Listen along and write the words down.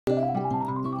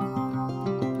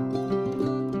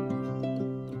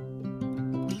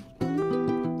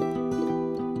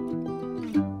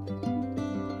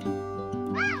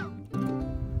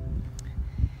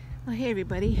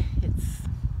everybody, it's,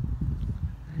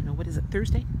 I don't know, what is it,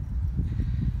 Thursday?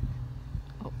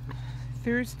 Oh,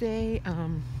 Thursday,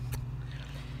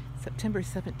 September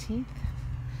 17th.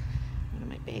 One of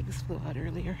my bags flew out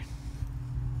earlier.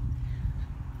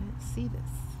 Let's see this.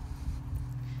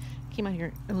 Came out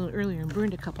here a little earlier and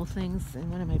burned a couple things,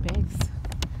 and one of my bags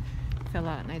fell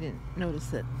out and I didn't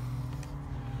notice it.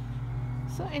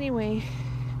 So anyway,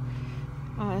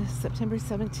 September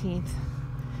 17th.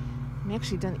 I'm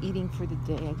actually done eating for the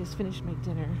day. I just finished my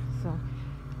dinner, so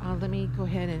let me go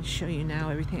ahead and show you now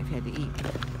everything I've had to eat.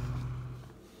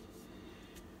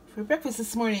 For breakfast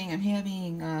this morning, I'm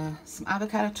having some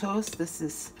avocado toast. This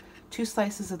is 2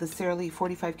 slices of the Sara Lee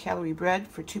 45-calorie bread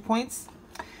for 2 points.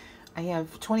 I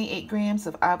have 28 grams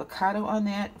of avocado on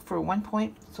that for 1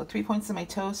 point, so 3 points in my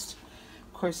toast.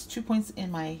 Of course, 2 points in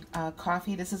my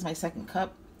coffee. This is my second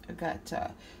cup. I've got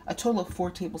a total of 4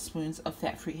 tablespoons of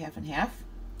fat-free half and half.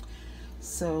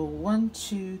 So 1,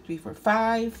 2, 3, 4,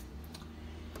 5.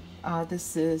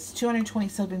 This is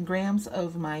 227 grams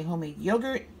of my homemade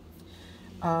yogurt,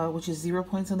 which is 0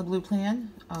 points on the blue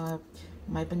plan.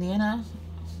 My banana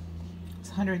is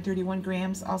 131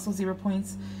 grams, also 0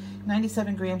 points.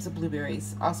 97 grams of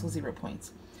blueberries, also 0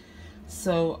 points.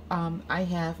 So I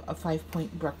have a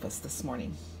 5-point breakfast this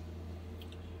morning.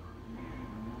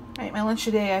 All right, my lunch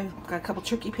today, I've got a couple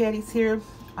turkey patties here.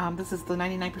 This is the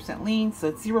 99% lean, so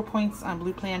it's 0 points on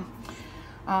blue plan.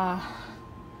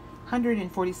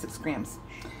 146 grams.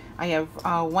 I have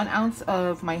 1 ounce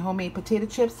of my homemade potato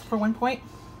chips for 1 point.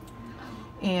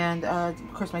 And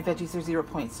of course my veggies are 0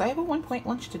 points. So I have a 1 point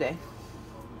lunch today.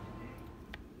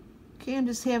 Okay, I'm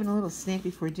just having a little snack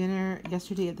before dinner.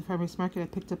 Yesterday at the farmer's market I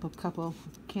picked up a couple of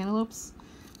cantaloupes.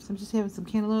 So I'm just having some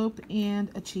cantaloupe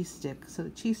and a cheese stick. So the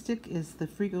cheese stick is the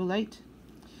Frigo Light.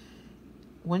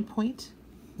 1 point.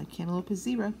 My cantaloupe is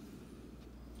 0.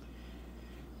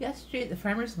 Yesterday at the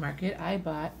farmer's market I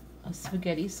bought a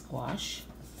spaghetti squash.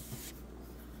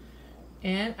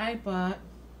 And I bought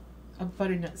a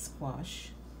butternut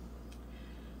squash.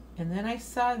 And then I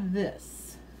saw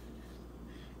this.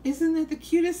 Isn't that the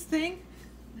cutest thing?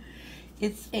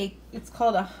 It's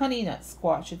called a honey nut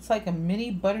squash. It's like a mini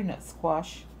butternut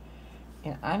squash.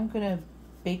 And I'm gonna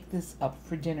bake this up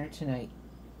for dinner tonight.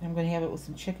 I'm gonna have it with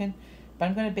some chicken, but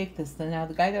I'm gonna bake this. Now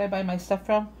the guy that I buy my stuff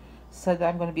from said that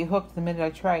I'm gonna be hooked the minute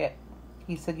I try it.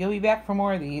 He said, "You'll be back for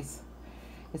more of these."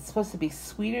 It's supposed to be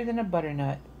sweeter than a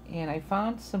butternut. And I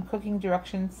found some cooking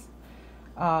directions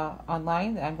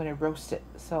online that I'm going to roast it.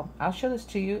 So I'll show this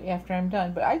to you after I'm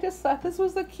done. But I just thought this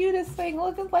was the cutest thing.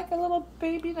 Looking like a little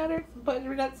baby nutter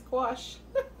butternut squash.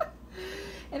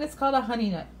 And it's called a honey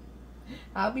nut.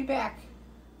 I'll be back.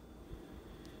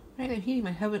 All right, I'm heating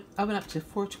my oven up to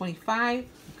 425.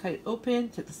 Cut it open,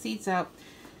 took the seeds out.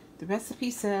 The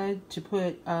recipe said to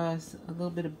put a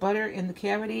little bit of butter in the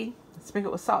cavity,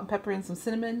 sprinkle it with salt and pepper and some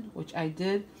cinnamon, which I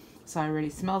did. So it already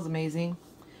smells amazing.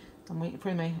 I'm waiting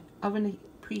for my oven to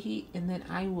preheat, and then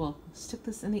I will stick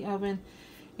this in the oven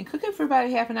and cook it for about a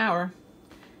half an hour.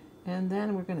 And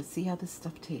then we're going to see how this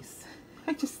stuff tastes.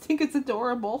 I just think it's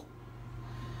adorable.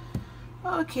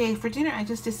 Okay, for dinner I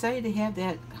just decided to have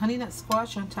that honey nut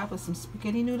squash on top of some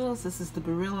spaghetti noodles. This is the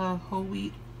Barilla whole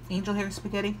wheat angel hair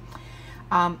spaghetti.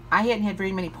 I hadn't had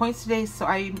very many points today, so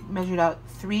I measured out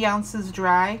 3 ounces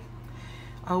dry,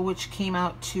 which came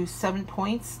out to 7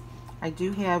 points. I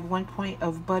do have 1 point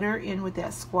of butter in with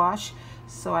that squash,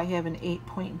 so I have an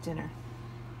 8-point dinner.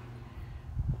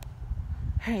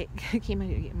 All right, I came out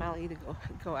here to get Molly to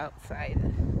go outside.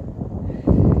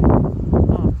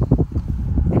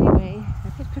 Anyway,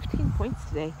 I've had 15 points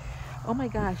today. Oh my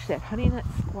gosh, that honey nut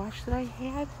squash that I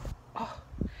had. Oh,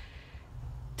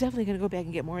 definitely gonna go back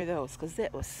and get more of those because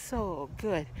that was so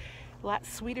good. A lot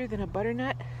sweeter than a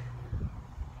butternut.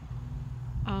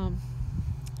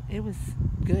 It was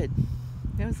good.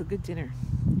 That was a good dinner.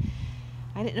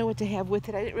 I didn't know what to have with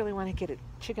it. I didn't really want to get a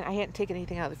chicken. I hadn't taken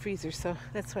anything out of the freezer, so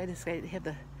that's why I decided to have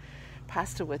the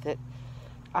pasta with it.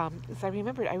 As I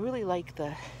remembered, I really like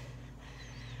the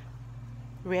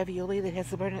ravioli that has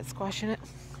the butternut squash in it.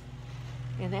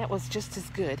 And that was just as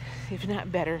good, if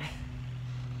not better.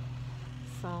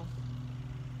 So,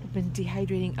 I've been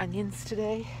dehydrating onions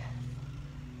today.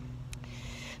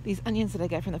 These onions that I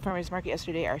got from the farmer's market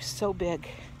yesterday are so big.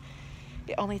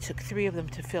 It only took 3 of them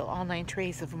to fill all 9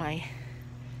 trays of my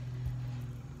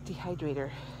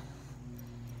dehydrator.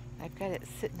 I've got it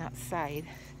sitting outside,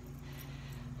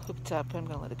 hooked up. I'm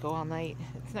gonna let it go all night.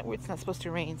 It's not supposed to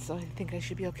rain, so I think I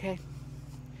should be okay.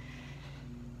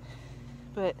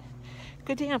 But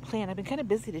good day on plan. I've been kind of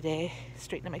busy today,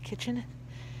 straightening up my kitchen.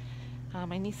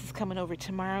 My niece is coming over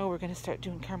tomorrow. We're gonna start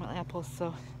doing caramel apples,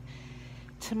 so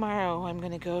tomorrow I'm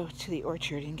going to go to the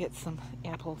orchard and get some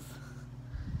apples.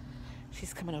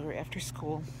 She's coming over after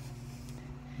school.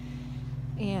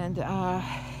 And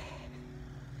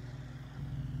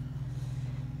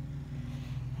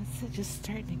it's just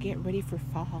starting to get ready for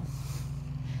fall.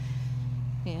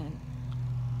 And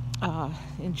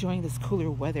enjoying this cooler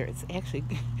weather. It's actually,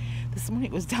 this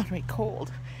morning it was downright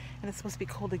cold. And it's supposed to be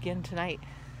cold again tonight.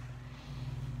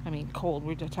 I mean, cold.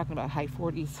 We're just talking about high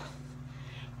 40s.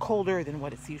 Colder than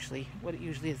what it usually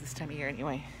is this time of year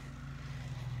anyway.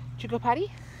 Did you go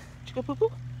potty? Did you go poo-poo?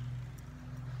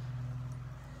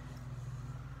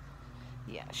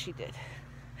 Yeah, she did.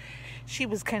 She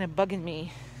was kind of bugging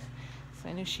me, so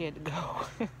I knew she had to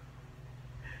go.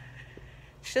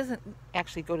 She doesn't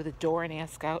actually go to the door and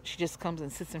ask out. She just comes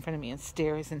and sits in front of me and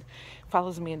stares and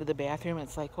follows me into the bathroom.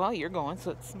 It's like, well, you're going, so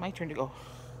it's my turn to go.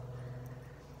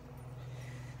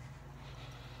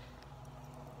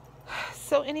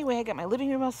 So anyway, I got my living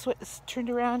room all turned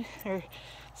around, or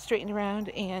straightened around,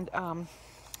 and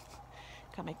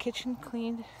got my kitchen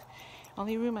cleaned.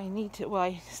 Only room I need to, well,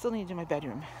 I still need to do my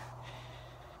bedroom.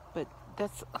 But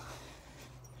that's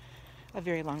a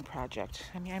very long project.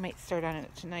 I mean, I might start on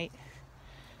it tonight.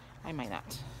 I might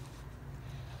not.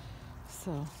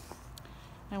 So,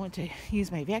 I went to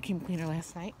use my vacuum cleaner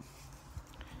last night,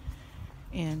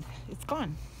 and it's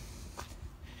gone.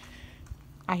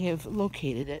 I have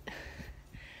located it.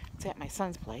 It's at my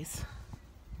son's place.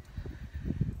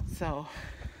 So,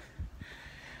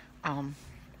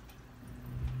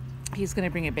 he's going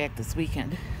to bring it back this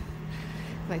weekend.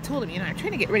 I told him, I'm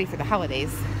trying to get ready for the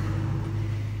holidays,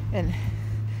 and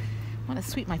I want to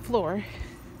sweep my floor,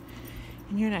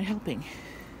 and you're not helping.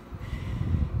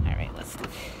 All right, let's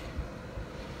look.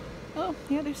 Oh,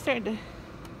 yeah, they're starting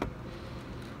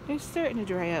to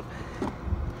dry up.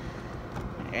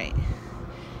 All right.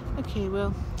 Okay,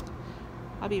 well,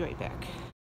 I'll be right back.